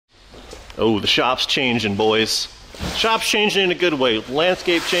Oh, the shop's changing, boys. Shop's changing in a good way.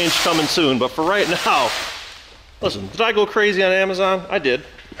 Landscape change coming soon, but for right now, listen, did I go crazy on Amazon? I did.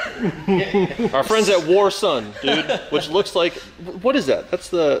 Our friends at War Sun, dude, which looks like, what is that? That's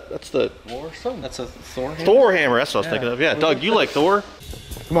the War Sun. That's a Thor hammer. Thor hammer. That's what I was thinking of. Yeah, Doug, you like Thor?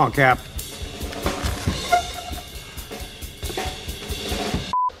 Come on, Cap.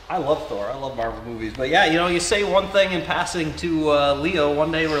 I love Thor. I love Marvel movies. But yeah, you know, you say one thing in passing to Leo. One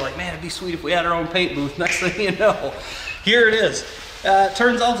day we're like, man, it'd be sweet if we had our own paint booth. Next thing you know, here it is.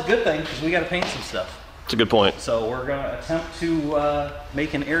 Turns out it's a good thing because we got to paint some stuff. That's a good point. So we're going to attempt to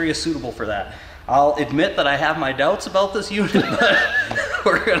make an area suitable for that. I'll admit that I have my doubts about this unit, but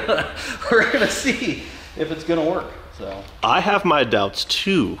we're gonna see if it's gonna work. So I have my doubts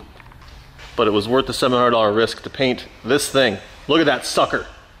too, but it was worth the $700 risk to paint this thing. Look at that sucker.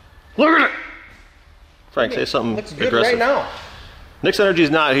 Look at it. Frank, say something Looks good aggressive. right now. Nick's Energy's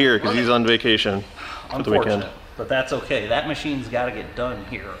not here because he's on vacation for the weekend. But that's okay. That machine's got to get done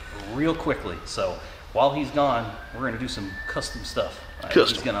here real quickly. So while he's gone, we're going to do some custom stuff. Custom.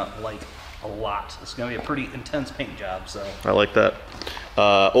 He's going to like a lot. It's going to be a pretty intense paint job. So I like that.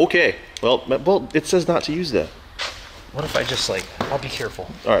 Okay. Well, it says not to use that. what if I just like, I'll be careful.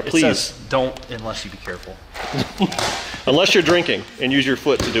 All right, please. It says don't unless you be careful. Unless you're drinking and use your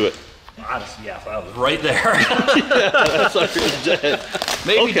foot to do it. Honestly, yeah, I was right there. That sucker's dead.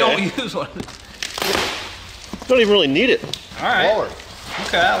 Maybe Okay. don't use one. Don't even really need it. All right. Blower.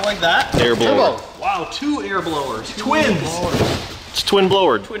 Okay, I like that. Air blower. Wow, 2 air blowers. Twins. It's twin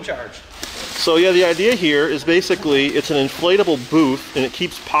blowered. Twin charge. So yeah, the idea here is basically it's an inflatable booth and it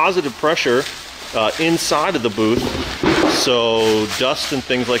keeps positive pressure inside of the booth so dust and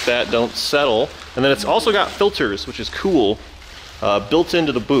things like that don't settle. And then it's also got filters, which is cool, built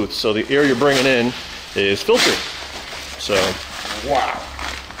into the booth. So the air you're bringing in is filtered. So, Wow.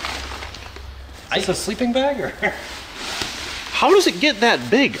 Is this a sleeping bag or? how does it get that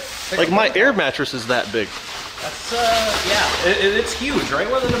big? Like my air mattress is that big. That's yeah, it's huge, right?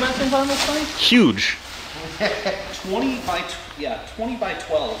 What are the dimensions on this thing? Huge. 20 by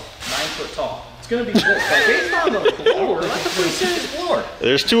 12, 9-foot tall. It's gonna be cool. But based on the blower, that's a pretty serious blower.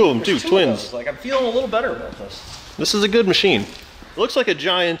 There's two of them too, Two of twins. those. Like I'm feeling a little better about this. This is a good machine. It looks like a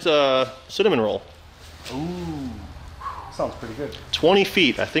giant cinnamon roll. Ooh, sounds pretty good. 20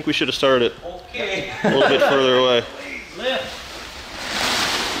 feet. I think we should have started it Okay. a little bit further away. Lift.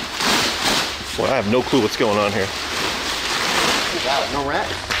 Boy, I have no clue what's going on here. Wow, no rat.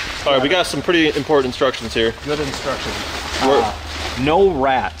 All right, we got some pretty important instructions here. Good instruction. We're- No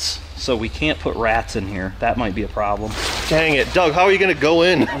rats, so we can't put rats in here. That might be a problem. Dang it, Doug, how are you gonna go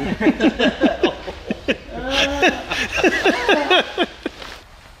in?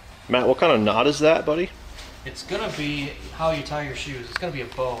 Matt, what kind of knot is that, buddy? It's gonna be how you tie your shoes. It's gonna be a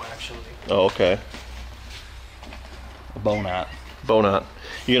bow, actually. Oh, okay. A bow knot. Bow knot.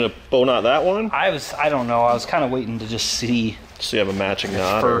 You gonna bow knot that one? I don't know. I was kind of waiting to just see So you have a matching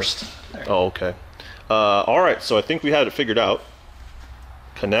knot? or- first. Oh, okay. All right, so I think we had it figured out.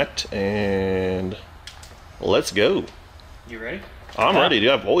 Connect and let's go. You ready? I'm ready, dude.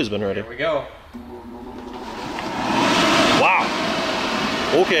 I've always been ready. Here we go. Wow.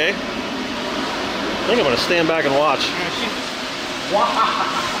 Okay. I think I'm gonna stand back and watch.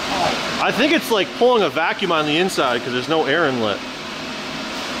 I think it's like pulling a vacuum on the inside because there's no air inlet.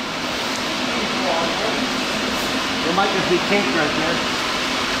 There might just be kink right there.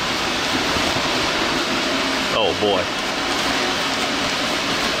 Oh boy.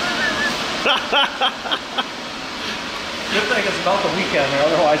 Good thing it's about the weekend, or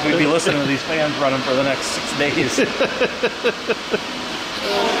otherwise we'd be listening to these fans running for the next 6 days.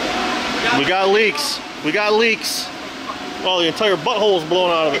 We got leaks. We got leaks. Oh, the entire butthole's blown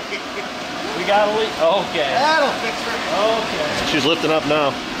out of it. We got a leak. Okay. That'll fix it. Okay. She's lifting up now.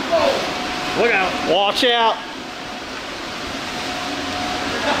 Look out. Watch out.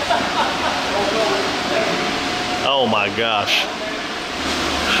 Oh my gosh.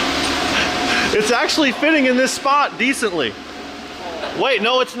 It's actually fitting in this spot decently. Wait,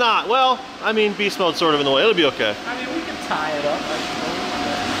 no it's not. Well, I mean, beast mode's sort of in the way. It'll be okay. I mean, we can tie it up.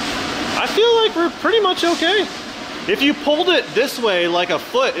 I feel like we're pretty much okay. If you pulled it this way like a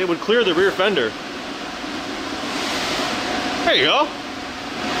foot, it would clear the rear fender. There you go.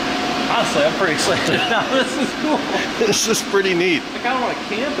 Honestly, I'm pretty excited now. This is cool. This is pretty neat. I kind of want to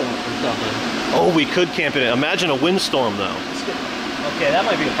camp in it or something. Oh, we could camp in it. Imagine a windstorm though. Okay, that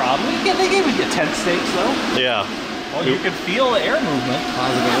might be a problem. They gave us tent stakes though. Yeah. Well, you can feel the air movement.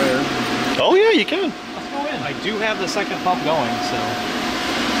 Positive air. Oh yeah, you can. Let's go in. I do have the second pump going, so.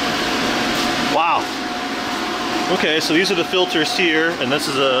 Wow. Okay, so these are the filters here, and this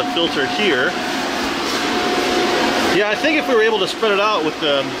is a filter here. Yeah, I think if we were able to spread it out with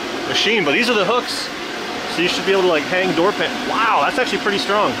the machine, but these are the hooks. So you should be able to like hang door panels. Wow, that's actually pretty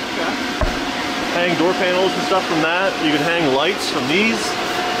strong. Okay. Hang door panels and stuff from that. You can hang lights from these.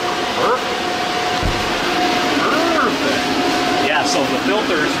 Perfect. Yeah, so the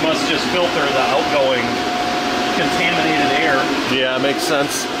filters must just filter the outgoing contaminated air. Yeah, it makes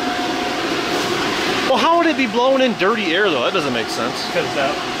sense. Well, how would it be blowing in dirty air though? That doesn't make sense. Because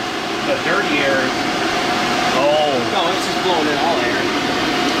the dirty air is... Oh. No, it's just blowing in all air.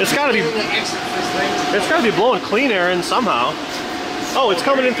 It's gotta be... It's gotta be blowing clean air in somehow. Oh, it's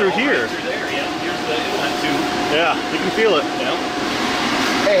coming in through here. Right through there, yeah. Here's the inlet tube. Yeah, you can feel it. Yep.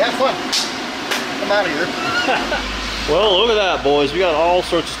 Hey, have fun. I'm out of here. Well, look at that, boys. We got all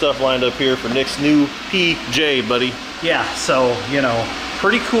sorts of stuff lined up here for Nick's new PJ, buddy. Yeah, so, you know,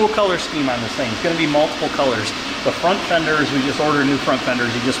 pretty cool color scheme on this thing. It's going to be multiple colors. The front fenders, we just ordered new front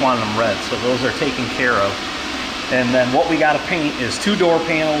fenders. He just wanted them red, so those are taken care of. And then what we got to paint is 2 door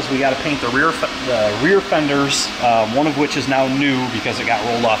panels. We got to paint the rear fenders, one of which is now new because it got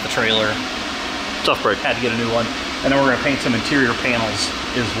rolled off the trailer. Tough break. Had to get a new one. And then we're going to paint some interior panels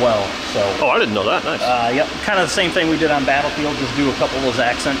as well. So. Oh, I didn't know that. Nice. Yep, kind of the same thing we did on Battlefield. Just do a couple of those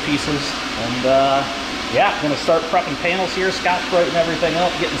accent pieces. And yeah, going to start prepping panels here, Scotch-Brighting everything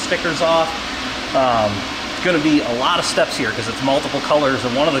up, getting stickers off. It's going to be a lot of steps here because it's multiple colors,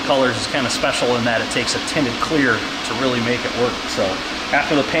 and one of the colors is kind of special in that it takes a tinted clear to really make it work. So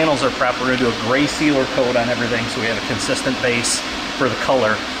after the panels are prepped, we're going to do a gray sealer coat on everything so we have a consistent base for the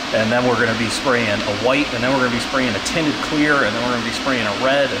color. And then we're going to be spraying a white, and then we're going to be spraying a tinted clear, and then we're going to be spraying a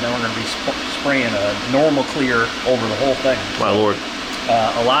red, and then we're going to be spraying a normal clear over the whole thing. My lord.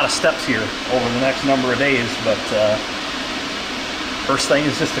 A lot of steps here over the next number of days, but first thing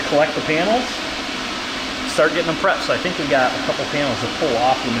is just to collect the panels, start getting them prepped. So I think we got a couple panels to pull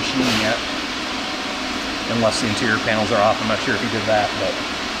off the machine yet, unless the interior panels are off. I'm not sure if he did that, but.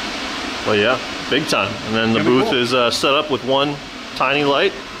 Well, yeah, big time. And then the booth is set up with one tiny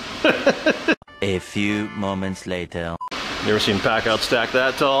light. A few moments later. You ever seen pack-out stack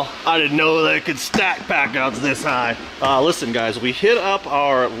that tall? I didn't know they could stack pack-outs this high. Listen guys, we hit up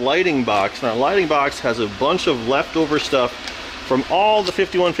our lighting box. Now, our lighting box has a bunch of leftover stuff from all the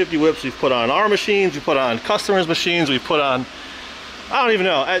 5150 whips we've put on our machines, we put on customers' machines, we put on, I don't even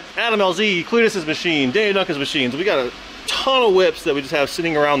know, Adam LZ, Cletus's machine, Dave Duncan's machines. We got a ton of whips that we just have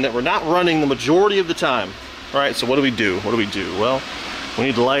sitting around that we're not running the majority of the time. All right, so what do we do? What do we do? Well, we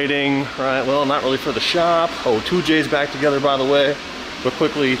need lighting, right? Well, not really for the shop. Oh, 2J's back together, by the way. We'll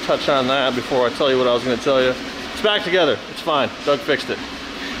quickly touch on that before I tell you what I was going to tell you. It's back together. It's fine. Doug fixed it.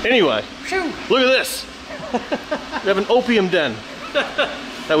 Anyway, look at this. We have an opium den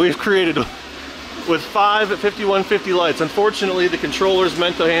that we've created with 5 5150 lights. Unfortunately, the controller's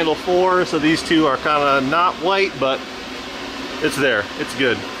meant to handle 4, so these 2 are kind of not white, but it's there. It's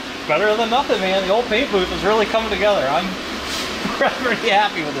good. Better than nothing, man. The old paint booth is really coming together. I'm pretty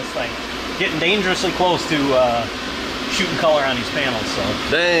happy with this thing. Getting dangerously close to shooting color on these panels, so.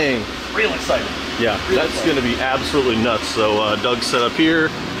 Dang. Real excited. Yeah, that's going to be absolutely nuts. So Doug's set up here.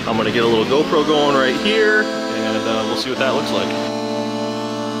 I'm going to get a little GoPro going right here, and we'll see what that looks like.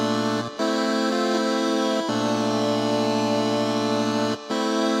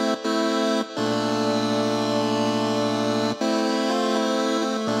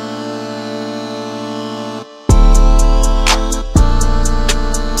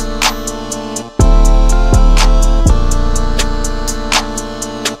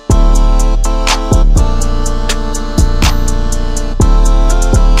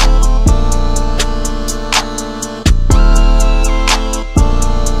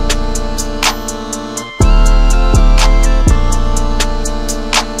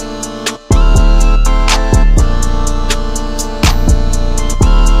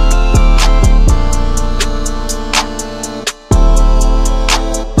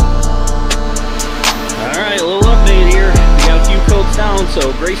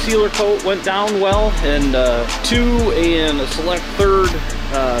 So gray sealer coat went down well, and 2 and a select 3rd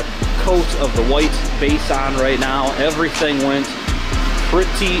coat of the white base on right now. Everything went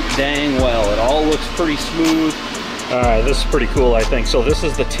pretty dang well. It all looks pretty smooth. All right, this is pretty cool, I think. So this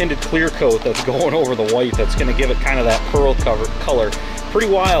is the tinted clear coat that's going over the white. That's going to give it kind of that pearl color. Pretty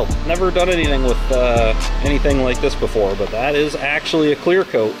wild. Never done anything with anything like this before, but that is actually a clear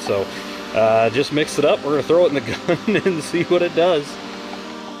coat. So just mix it up. We're going to throw it in the gun and see what it does.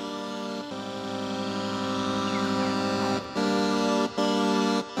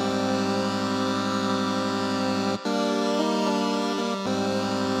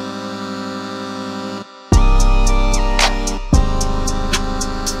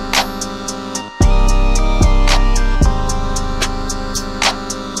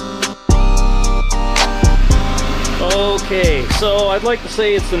 So I'd like to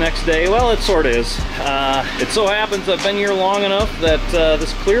say it's the next day. Well, it sort of is. It so happens I've been here long enough that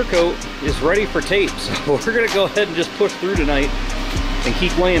this clear coat is ready for tape. So we're gonna go ahead and just push through tonight and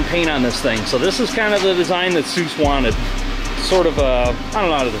keep laying paint on this thing. So this is kind of the design that Seuss wanted. Sort of a, I don't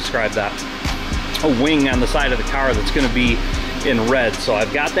know how to describe that, a wing on the side of the car that's gonna be in red. So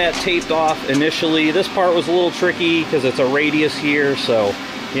I've got that taped off initially. This part was a little tricky because it's a radius here. So,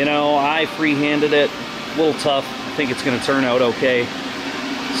 you know, I freehanded it, a little tough. I think it's going to turn out okay.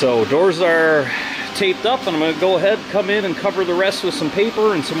 So doors are taped up, and I'm going to go ahead, come in and cover the rest with some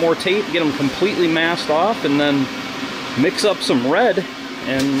paper and some more tape, get them completely masked off, and then mix up some red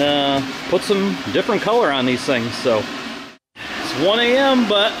and put some different color on these things. So it's 1 a.m.,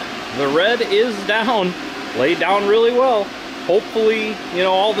 but the red is down, laid down really well. Hopefully, you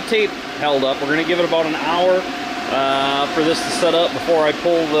know, all the tape held up. We're going to give it about an hour for this to set up before I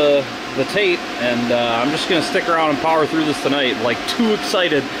pull the tape, and I'm just gonna stick around and power through this tonight. Like, too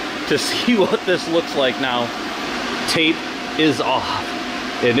excited to see what this looks like now. Tape is off,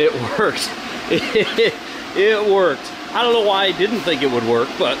 and it works. It worked. I don't know why I didn't think it would work,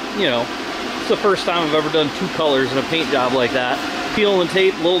 but you know, it's the first time I've ever done 2 colors in a paint job like that. Peeling the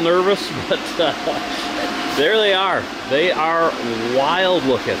tape, a little nervous, but there they are. They are wild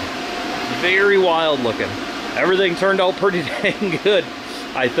looking, very wild looking. Everything turned out pretty dang good.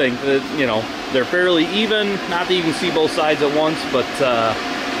 I think that, you know, they're fairly even. Not that you can see both sides at once, but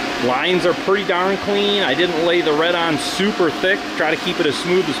lines are pretty darn clean. I didn't lay the red on super thick, try to keep it as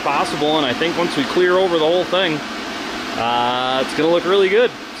smooth as possible, and I think once we clear over the whole thing, it's gonna look really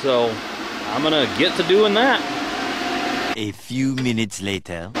good. So I'm gonna get to doing that. A few minutes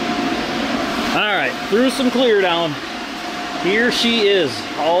later. All right, threw some clear down. Here she is,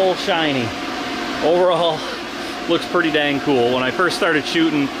 all shiny. Overall, looks pretty dang cool. When I first started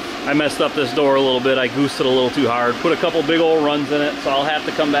shooting, I messed up this door a little bit. I goosed it a little too hard, put a couple big old runs in it, so I'll have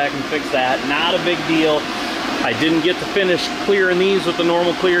to come back and fix that. Not a big deal. I didn't get to finish clearing these with the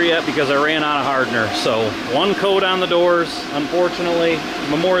normal clear yet because I ran out of hardener. So 1 coat on the doors, unfortunately.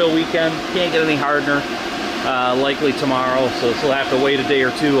 Memorial weekend, can't get any hardener. Likely tomorrow, so we'll have to wait a day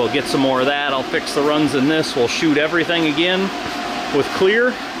or 2. I'll get some more of that. I'll fix the runs in this. We'll shoot everything again with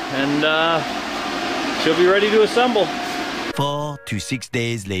clear, and she'll be ready to assemble. 4 to 6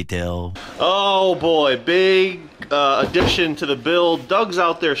 days later. Oh boy, big addition to the build. Doug's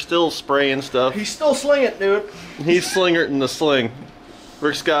out there still spraying stuff. He's still slinging, dude. He's slingerting the sling.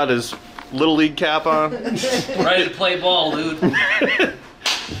 Rick's got his Little League cap on. Ready to play ball, dude.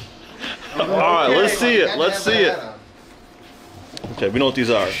 Alright, let's see it. Let's see it. Okay, we know what these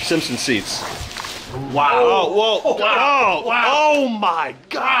are. Simpson seats. Wow. Oh, whoa. Wow. Oh, oh my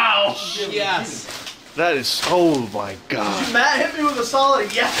gosh. Yes. That is, oh my gosh. Matt hit me with a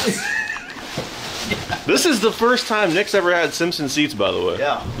solid yes. This is the first time Nick's ever had Simpson seats, by the way.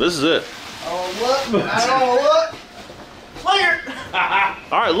 Yeah. This is it. Oh, look. Oh, look. Clear.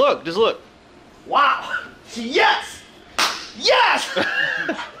 Alright, look. Just look. Wow. Yes. Yes.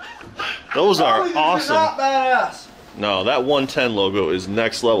 Those are awesome. Not badass. No, that 110 logo is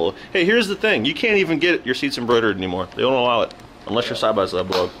next level. Hey, here's the thing. You can't even get your seats embroidered anymore. They don't allow it. Unless you're side-by-side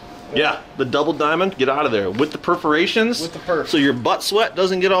blog. Yeah, the double diamond, get out of there. With the perforations. With the perf. So your butt sweat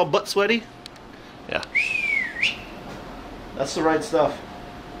doesn't get all butt sweaty. Yeah. That's the right stuff.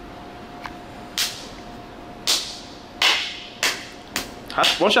 Why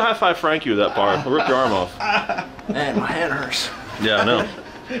don't you high-five Frank you that part? I'll rip your arm off. Man, my hand hurts. Yeah, I know.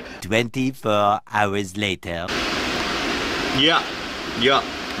 24 hours later. Yeah.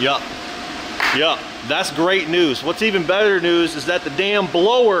 That's great news. What's even better news is that the damn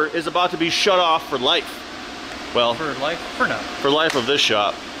blower is about to be shut off for life. Well, For life? For now. for life of this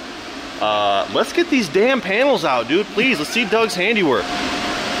shop. Let's get these damn panels out, dude. Please, let's see Doug's handiwork.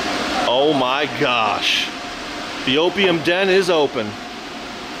 Oh my gosh. The opium den is open.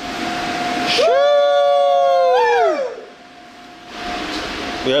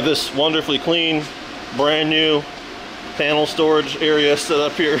 We have this wonderfully clean, brand new panel storage area set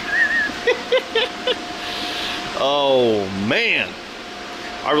up here. Oh man,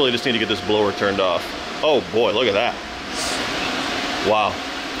 I really just need to get this blower turned off. Oh boy, look at that. Wow.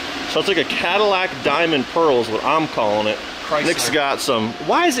 So it's like a Cadillac Diamond Pearl is what I'm calling it. Chrysler. Nick's got some.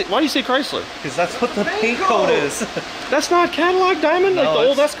 Why do you say Chrysler? Because that's what the paint coat is. That's not Cadillac Diamond, like No, the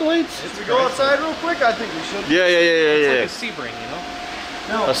old it's- Escalades? If we go outside real quick, I think we should. Yeah. It's like a Sebring, you know?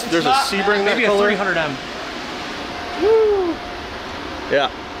 No, There's it's a not, Sebring Matt. Maybe a color? 300M. Yeah.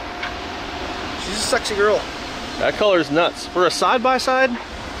 She's a sexy girl. That color's nuts. For a side-by-side?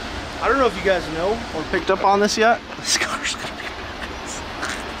 I don't know if you guys know or picked up on this yet. This color's gonna be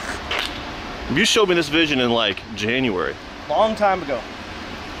You showed me this vision in like January. long time ago.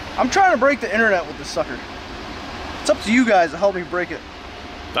 I'm trying to break the internet with this sucker. It's up to you guys to help me break it.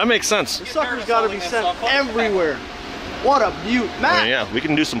 That makes sense. This sucker's got to be sent everywhere. What a beaut, Matt. Yeah, we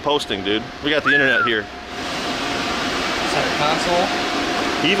can do some posting, dude. We got the internet here. Center console.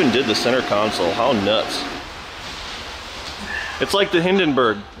 He even did the center console. How nuts. It's like the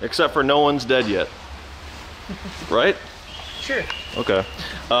Hindenburg, except for no one's dead yet. Right? Sure. Okay.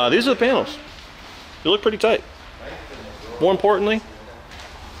 These are the panels. They look pretty tight. More importantly,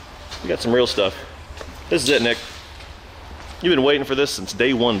 we got some real stuff. This is it, Nick. You've been waiting for this since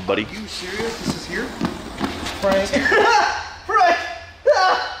day one, buddy. Are you serious? This is here? Frank. Frank!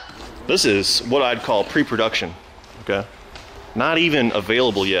 This is what I'd call pre-production, okay? Not even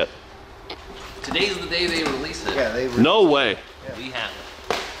available yet. Today's the day they release it. Yeah, they were. No way. We have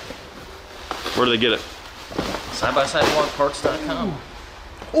it. Where do they get it? Sidebysidewalkparts.com.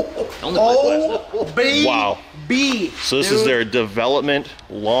 Only B. Wow. B. So this is their development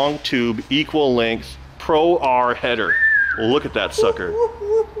long tube equal length Pro R header. Look at that sucker.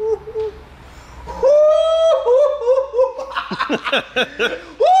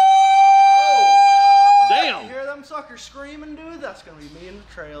 Damn. You hear them suckers screaming, dude? That's gonna be me in the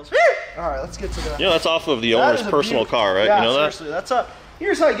trails. All right, let's get to that. Yeah, that's off of the That owner's is a personal beaut. car, right? Yeah, You know that? seriously, that's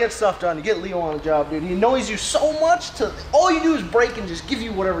here's how you get stuff done. You get Leo on a job, dude. He annoys you so much to all you do is break and just give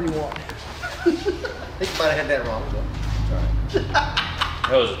you whatever you want. I think you might have had that wrong. Though.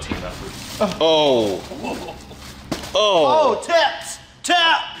 That was a team effort. Oh. Oh. Oh, taps!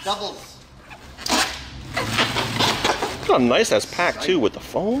 Taps! Doubles. Look how nice that's packed too with the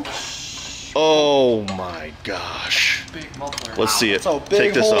phone. Oh my gosh. Big muffler. Let's see it. That's a Take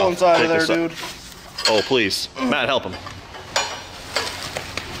big this hole off. inside Take of there, this off. dude. Oh, please. Matt, help him.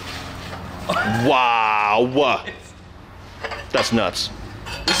 Wow. That's nuts.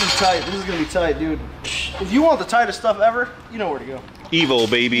 This is tight. This is gonna be tight, dude. If you want the tightest stuff ever, you know where to go.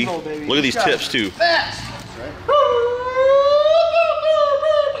 Evo, baby. Evo, baby. Look at these Got it. tips too. Fast!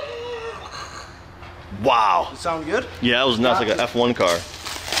 Wow. Sound good? Yeah, that was nuts, like an F1 car.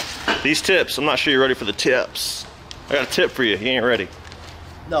 These tips, I'm not sure you're ready for the tips. I got a tip for you. You ain't ready.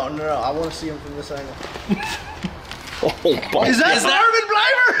 No. I want to see him from this angle. Oh my. Is that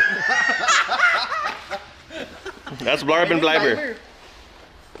That's Blarben Bleiber.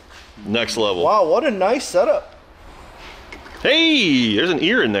 Next level. Wow, what a nice setup. Hey, there's an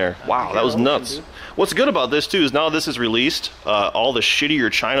ear in there. Wow, that was open, nuts. dude. What's good about this too is now this is released, all the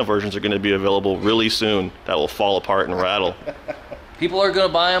shittier China versions are going to be available really soon. That will fall apart and rattle. People are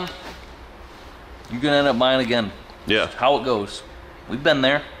gonna buy them. You're gonna end up buying again. Yeah. How it goes. We've been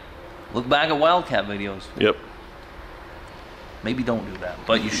there. Look back at Wildcat videos. Yep. Maybe don't do that,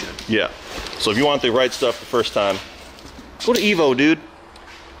 but you should. Yeah. So if you want the right stuff the first time, go to Evo, dude.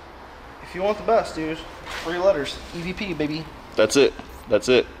 If you want the best, dude, 3 letters. EVP, baby. That's it. That's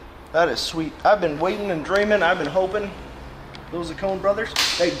it. That is sweet. I've been waiting and dreaming. I've been hoping. Those Coen brothers,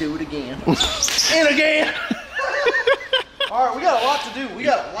 they do it again. And again! All right, we got a lot to do.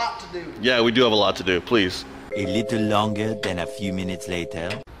 Yeah, we do have a lot to do. Please. A little longer than a few minutes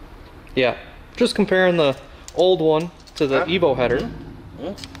later. Yeah, just comparing the old one to the Evo header.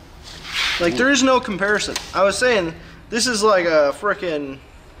 Like, there is no comparison. I was saying, this is like a frickin'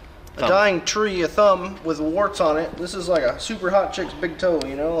 a dying tree, a thumb with warts on it. This is like a super hot chick's big toe,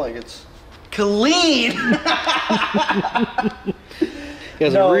 you know? Like, it's clean! He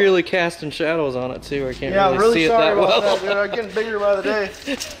has No. really casting shadows on it too. I can't Yeah, I'm really really see sorry it that about well. that, dude. I'm getting bigger by the day.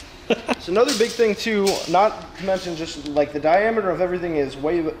 It's another big thing too, not to mention just like the diameter of everything is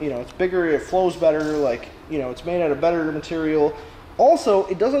way, you know, it's bigger, it flows better, like, you know, it's made out of better material. Also,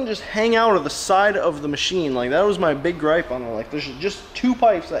 it doesn't just hang out of the side of the machine. Like, that was my big gripe on it. Like, there's just 2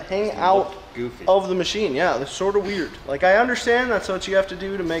 pipes that hang out of the machine. Yeah, they're sort of weird. Like, I understand that's what you have to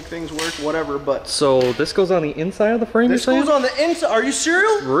do to make things work, whatever, but So this goes on the inside of the frame, this you're saying? goes on the inside. Are you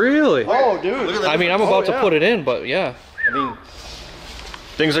serious? Really? Oh, dude. I mean, I'm about Oh, to put it in, but yeah. I mean,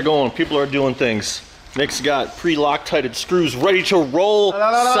 things are going. People are doing things. Nick's got pre-Loctited screws ready to roll,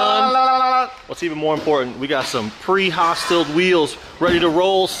 son. What's even more important, we got some pre-hostilled wheels ready to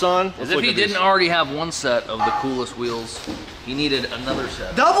roll, son. As if he didn't already have one set of the coolest wheels, he needed another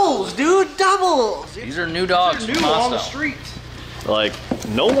set. Doubles, dude, doubles. These are new dogs New from on the Mazda. streets. Like,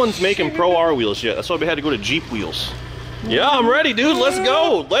 no one's making Pro R wheels yet. That's why we had to go to Jeep wheels. Yeah, I'm ready, dude. Let's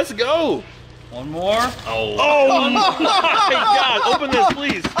go. Let's go. One more. Oh my God. Open this,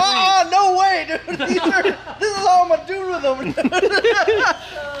 please. No way, dude. This is all I'm gonna do with them.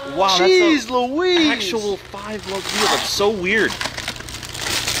 Wow, Jeez that's Louise. actual 5-lug wheel. That's so weird.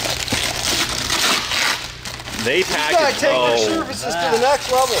 They Gotta package. take their services to the next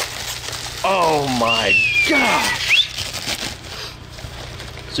level. Oh my gosh.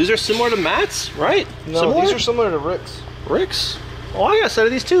 So these are similar to Matt's, right? No, similar? these are similar to Rick's. Rick's? Oh, I got a set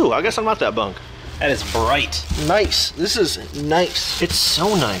of these too. I guess I'm not that bunk. That is bright. Nice. This is nice. It's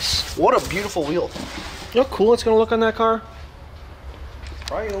so nice. What a beautiful wheel. You know how cool it's gonna look on that car?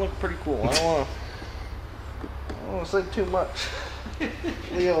 Probably gonna look pretty cool. I don't wanna say too much.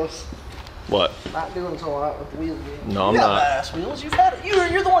 Leo's What? not doing so hot with the wheels. No, I'm You got not. badass wheels. You've had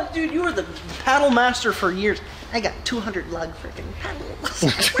you're the one, dude. You were the paddle master for years. I got 200 lug freaking pedals.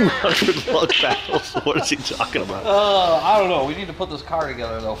 200 lug paddles. What is he talking about? I don't know. We need to put this car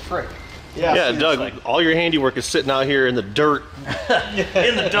together though. Frick. Yeah, Doug, all your handiwork is sitting out here in the dirt.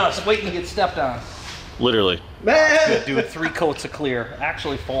 In the dust, waiting to get stepped on. Literally. Man, do 3 coats of clear.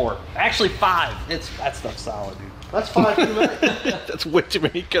 Actually 4. Actually 5. That stuff's solid, dude. That's 5 too many. That's way too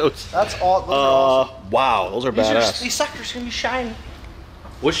many coats. That's all. Those are awesome. Wow, those are badass. These suckers gonna be shiny.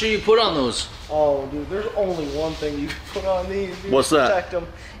 What should you put on those? Oh, dude, there's only one thing you can put on these. Dude, What's that? Protect them.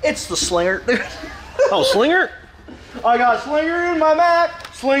 It's the Slinger, dude. Oh, Slinger? I got Slinger in my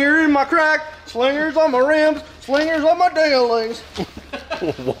Mac, Slinger in my crack, Slingers on my rims, Slingers on my dinglings.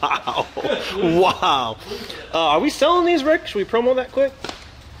 Wow. Wow. Are we selling these, Rick? Should we promo that quick?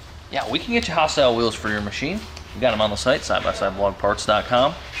 Yeah, we can get you hostile wheels for your machine. We got them on the site,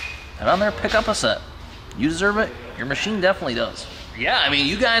 sidebysideblogparts.com. And on there, pick up a set. You deserve it. Your machine definitely does. Yeah, I mean,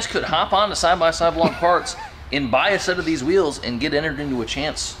 you guys could hop on to Side by Side Blog Parts and buy a set of these wheels and get entered into a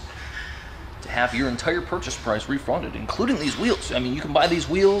chance to have your entire purchase price refunded, including these wheels. I mean, you can buy these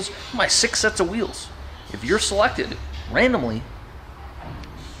wheels, buy 6 sets of wheels. If you're selected randomly, you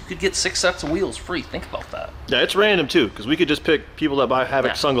could get 6 sets of wheels free. Think about that. Yeah, it's random too, because we could just pick people that buy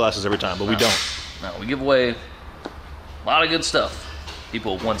Havoc sunglasses every time, but we don't. No, we give away a lot of good stuff.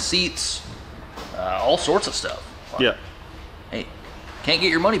 People won seats, all sorts of stuff. Yeah. Hey, can't get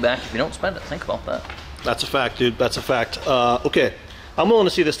your money back if you don't spend it. Think about that. That's a fact, dude. That's a fact. Okay. I'm willing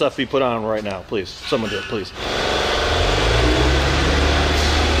to see this stuff be put on right now. Please. Someone do it, please.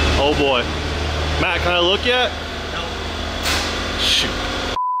 Oh, boy. Matt, can I look yet? No. Shoot.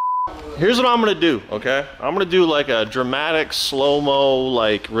 Here's what I'm going to do, okay? I'm going to do like a dramatic slow-mo,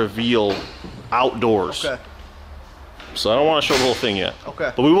 like, reveal outdoors. Okay. So I don't want to show the whole thing yet.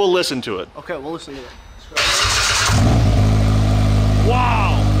 Okay. But we will listen to it. Okay, we'll listen to it.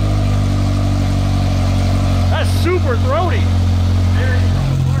 Wow! That's super throaty.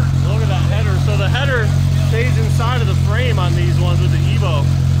 Look at that header. So the header stays inside of the frame on these ones with the Evo.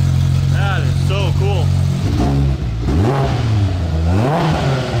 That is so cool.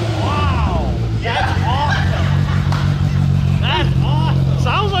 Wow! That's awesome. That's awesome.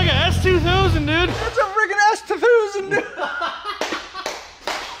 Sounds like an S2000, dude. That's a friggin' S2000, dude.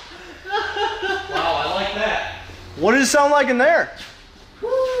 Wow, I like that. What does it sound like in there?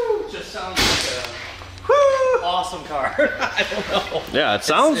 Just sounds like a awesome car. I don't know. Yeah, it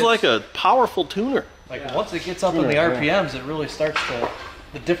sounds like a powerful tuner. Like once it gets up in the RPMs, it really starts to,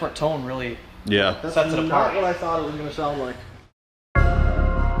 the different tone really Yeah. That's sets it not apart. what I thought it was gonna sound like.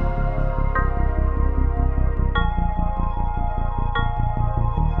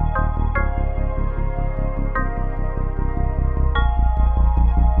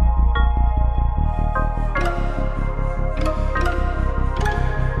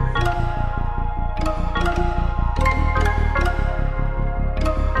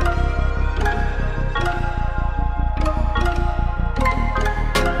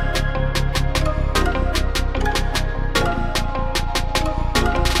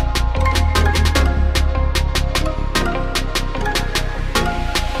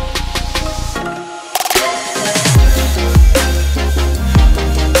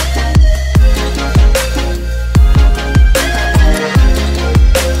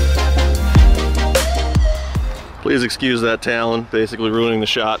 Please excuse that Talon, basically ruining the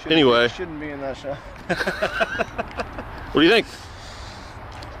shot. Anyway, Shouldn't be in that shot. what do you think?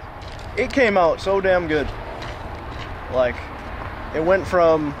 It came out so damn good. Like, it went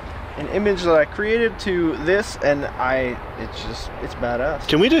from an image that I created to this, and it's badass.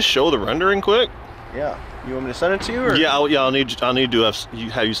 Can we just show the rendering quick? Yeah. You want me to send it to you? Or? Yeah, I'll need to have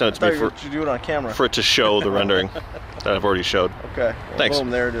you send it to me You do it on camera. for it to show the rendering that I've already showed. Okay. Well, Thanks.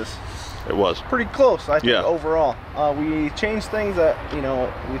 Boom, there it is. It was. Pretty close, I think, Yeah. overall. We changed things that,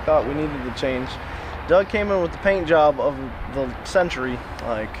 we thought we needed to change. Doug came in with the paint job of the century.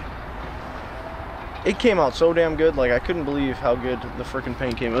 Like, it came out so damn good. Like, I couldn't believe how good the freaking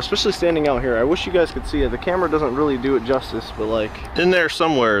paint came out, especially standing out here. I wish you guys could see it. The camera doesn't really do it justice, but like, In there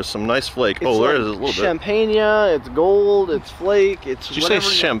somewhere is some nice flake. Oh, there is a little bit. Champagne, it's gold, it's flake, it's Did you say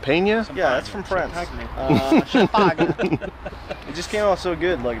champagne? Yeah, that's from France. Champagne. It just came out so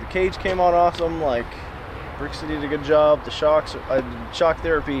good. Like, the cage came out awesome. Like, Brixton did a good job. The shocks, shock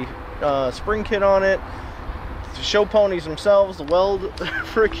therapy spring kit on it. The show ponies themselves, the weld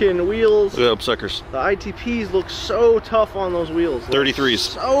freaking wheels. Look at them suckers. The ITPs look so tough on those wheels. 33s.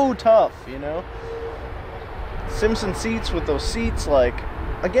 So tough, you know. Simpson seats with those seats, like,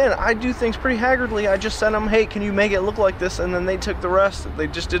 again, I do things pretty haggardly. I just sent them, hey, can you make it look like this? And then they took the rest. They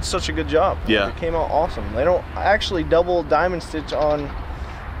just did such a good job. Yeah. It came out awesome. They don't actually double diamond stitch on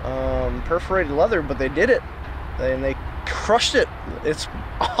perforated leather, but they did it. And they crushed it. It's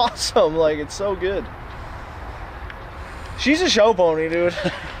awesome. Like, it's so good. She's a show pony, dude.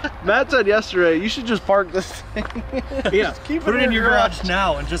 Matt said yesterday, you should just park this thing. Yeah, Just keep put it in your garage. garage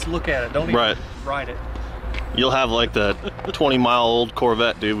now and just look at it. Don't even ride it. You'll have like the 20-mile-old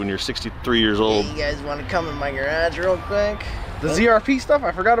Corvette, dude, when you're 63 years old. Hey, you guys want to come in my garage real quick? The ZRP stuff?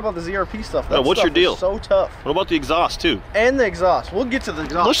 I forgot about the ZRP stuff. That what's stuff your deal? is so tough. What about the exhaust, too? And the exhaust. We'll get to the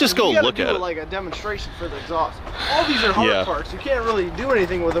exhaust. Let's just go We gotta look do at it. Like a demonstration for the exhaust. All these are hard Yeah. parts. You can't really do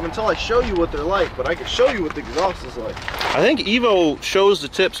anything with them until I show you what they're like. But I can show you what the exhaust is like. I think Evo shows the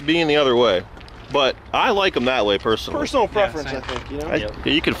tips being the other way, but I like them that way personally. Personal preference, I think. You know. Yeah,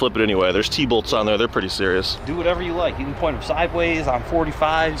 you can flip it anyway. There's T-bolts on there. They're pretty serious. Do whatever you like. You can point them sideways on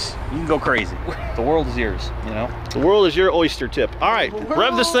 45s. You can go crazy. The world is yours, you know? The world is your oyster tip. All right,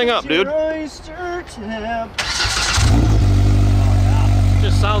 rev this thing up, dude. Oyster tip.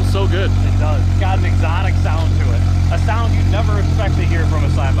 Just sounds so good. It does. It's got an exotic sound to it. A sound you'd never expect to hear from a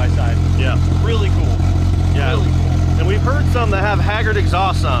side-by-side. Yeah. Really cool. Yeah. Really cool. And we've heard some that have Haggard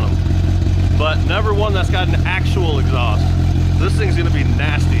exhausts on them, but never one that's got an actual exhaust. This thing's gonna be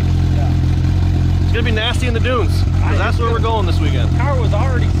nasty. Yeah. It's gonna be nasty in the dunes, 'cause that's where we're going this weekend. The car was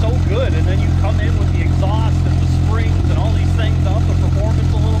already so good, and then you come in with the exhaust and the springs and all these things to up the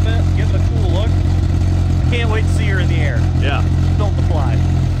performance a little bit, give it a cool look. I can't wait to see her in the air. Yeah. Built to fly.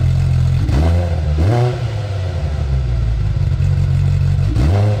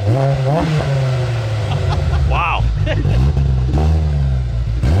 Wow.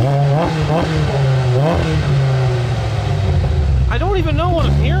 I don't even know what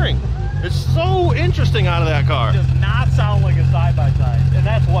I'm hearing. It's so interesting out of that car. Does not sound like a side-by-side. And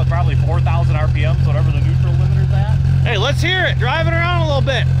that's what, probably 4,000 RPMs, whatever the neutral limiter's at. Hey, let's hear it. Drive it around a little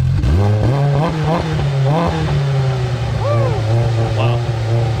bit. Wow.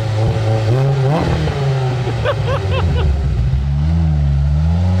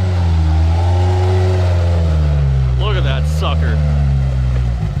 Look at that sucker.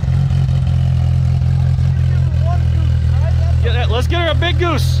 Let's get her a big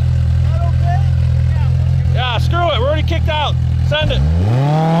goose. Yeah, screw it. We're already kicked out. Send it.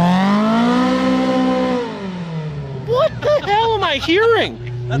 What the hell am I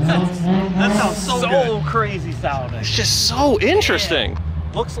hearing? That sounds so crazy sounding. It's just so interesting.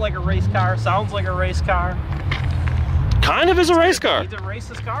 Looks like a race car, sounds like a race car. Kind of is a race car. Need to race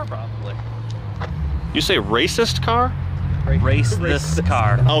this car, probably. You say racist car? Race this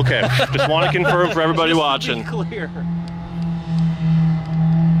car. Okay, just want to confirm for everybody watching. To be clear.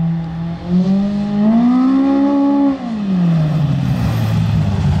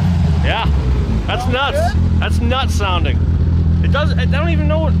 Yeah, that's nuts. That's nuts sounding. It does. I don't even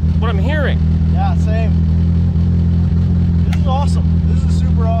know what I'm hearing. Yeah, same. This is awesome. This is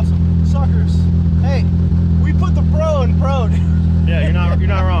super awesome. Suckers. Hey, we put the pro in pro, dude. Yeah, you're not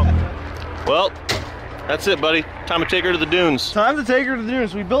wrong. Well, that's it, buddy. Time to take her to the dunes. Time to take her to the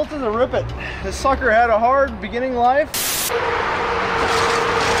dunes. We built it to rip it. This sucker had a hard beginning life.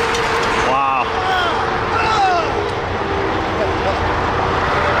 Wow.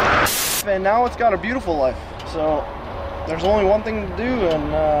 And now it's got a beautiful life. So there's only one thing to do,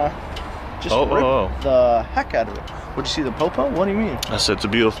 and just rip the heck out of it. Would you see the popo? What do you mean? I said it's a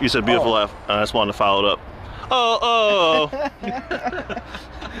beautiful. You said beautiful life. I just wanted to follow it up.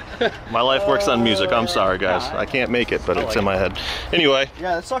 My life works on music. I'm sorry, guys. I can't make it, but it's in my head. Anyway.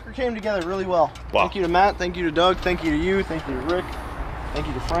 Yeah, that sucker came together really well. Wow. Thank you to Matt. Thank you to Doug. Thank you to you. Thank you to Rick. Thank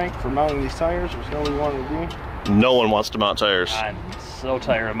you to Frank for mounting these tires, which nobody wanted to do. No one wants to mount tires. I'm so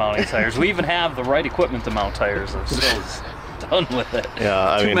tired of mounting tires. We even have the right equipment to mount tires. I'm so done with it. Yeah,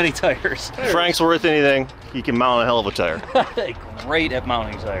 I mean, too many tires. If Frank's worth anything, he can mount a hell of a tire. Great at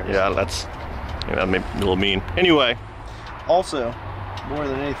mounting tires. Yeah, that's maybe a little mean. Anyway. Also, more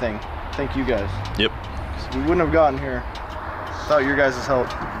than anything, thank you guys. Yep. We wouldn't have gotten here without your guys' help.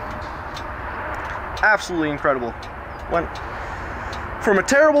 Absolutely incredible. Went from a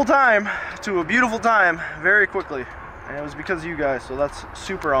terrible time to a beautiful time very quickly. And it was because of you guys, so that's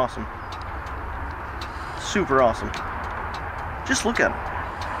super awesome. Super awesome. Just look at them.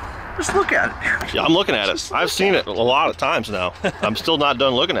 Just look at it. Yeah, I'm looking at it. I've seen it a lot of times now. I'm still not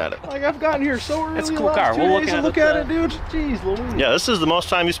done looking at it. Like, I've gotten here so early. It's a cool the last car. 2 We'll days look to at look it, at it, dude. Jeez Louise. Yeah, this is the most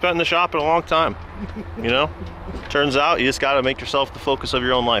time you spent in the shop in a long time. You know? Turns out you just got to make yourself the focus of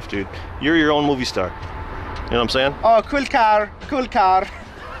your own life, dude. You're your own movie star. You know what I'm saying? Oh, cool car. Cool car.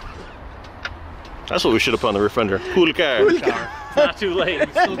 That's what we should have put on the roof fender. Cool car. Cool car. Not too late.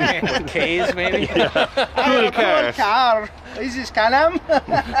 Still can't. With K's maybe. Cool car. Cool car. Is this Canam?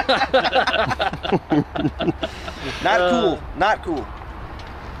 Not cool. Not cool.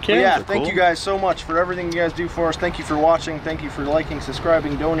 But yeah, thank you guys so much for everything you guys do for us. Thank you for watching. Thank you for liking,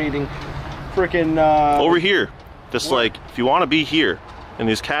 subscribing, donating. Freaking over here. Just like, if you want to be here in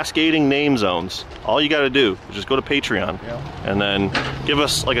these cascading name zones, all you got to do is just go to Patreon and then give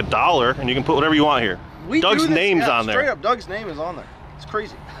us like $1 and you can put whatever you want here. Doug's name's on there. Straight up, Doug's name is on there. It's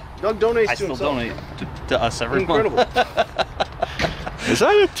crazy. Doug donates I to still himself. donate to us every Incredible. month. Is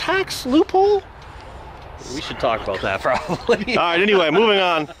that a tax loophole? We should talk about that probably. All right, anyway, moving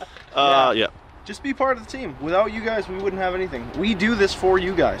on. Yeah. Just be part of the team. Without you guys, we wouldn't have anything. We do this for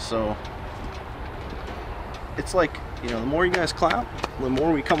you guys, so it's like, you know, the more you guys clap, the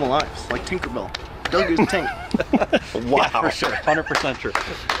more we come alive. It's like Tinkerbell. Doug is Tink. Wow. Yeah, for sure. 100% true.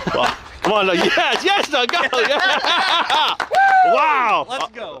 Well, come on, Doug. Yes, Doug, go. Yeah. Wow. Let's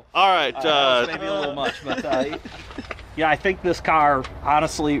go. All right. Maybe a little much, but yeah, I think this car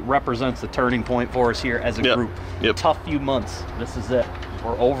honestly represents the turning point for us here as a group. Tough few months. This is it.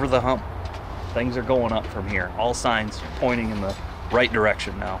 We're over the hump. Things are going up from here. All signs pointing in the right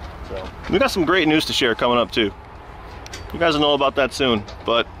direction now. So we got some great news to share coming up too. You guys will know about that soon,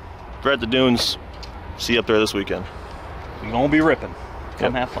 but if you're at the dunes, see you up there this weekend. We're gonna be ripping.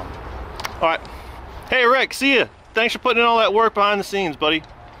 Come have fun. All right. Hey Rick, see ya. Thanks for putting in all that work behind the scenes, buddy.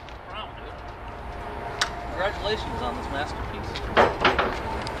 Congratulations on this masterpiece.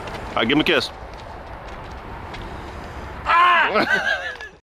 All right, give him a kiss. Ah!